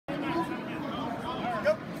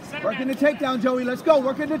Working the takedown, Joey. Let's go.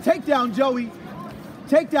 Working the takedown, Joey.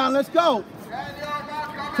 Takedown, let's go.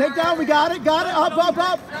 Takedown, we got it. Got it. Up, up,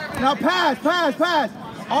 up. Now pass, pass, pass.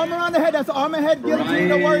 Arm around the head. That's arm and head guillotine.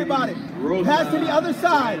 Don't worry about it. Pass to the other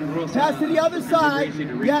side. Pass to the other side.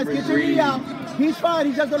 Yes, get your knee out. He's fine.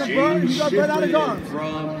 He's just going to burn. He's going to burn out his arms.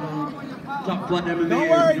 Don't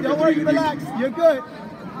worry. Don't worry. Relax. You're good.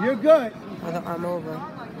 You're good. Other arm over.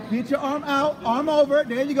 Get your arm out, arm over.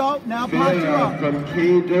 There you go. Now posture up. From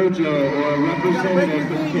K Dojo or a representative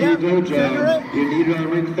from K Dojo. You need on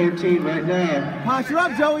ring 13 right now. Posture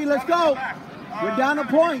up, Joey. Let's go. We're down a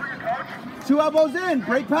point. 2 elbows in.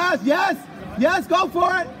 Break pass. Yes. Yes, go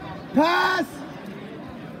for it. Pass.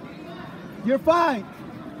 You're fine.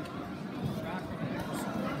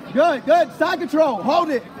 Good, good. Side control. Hold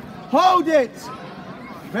it. Hold it.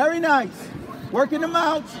 Very nice. Working the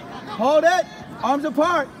mounts. Hold it. Arms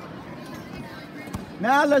apart.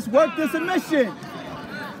 Now let's work the submission.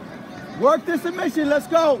 Work the submission. Let's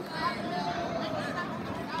go.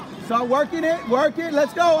 Start working it. Work it.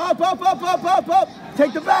 Let's go. Up, up, up, up, up, up.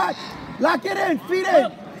 Take the back. Lock it in. Feet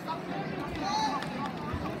in.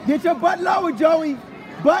 Get your butt lower, Joey.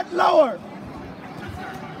 Butt lower.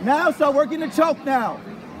 Now start working the choke now.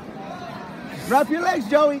 Wrap your legs,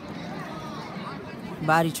 Joey.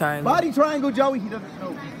 Body triangle. Body triangle, Joey. He doesn't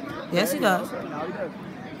know. Yes, he does. Okay, now he does.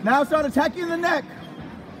 Now start attacking the neck.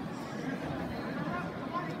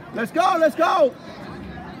 Let's go, let's go.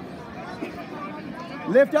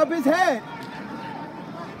 Lift up his head.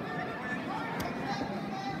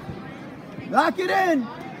 Lock it in.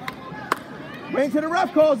 Wait until the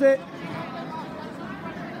ref calls it.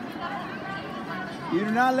 You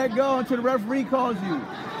do not let go until the referee calls you.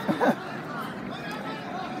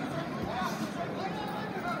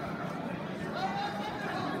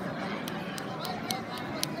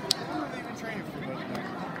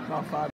 About 5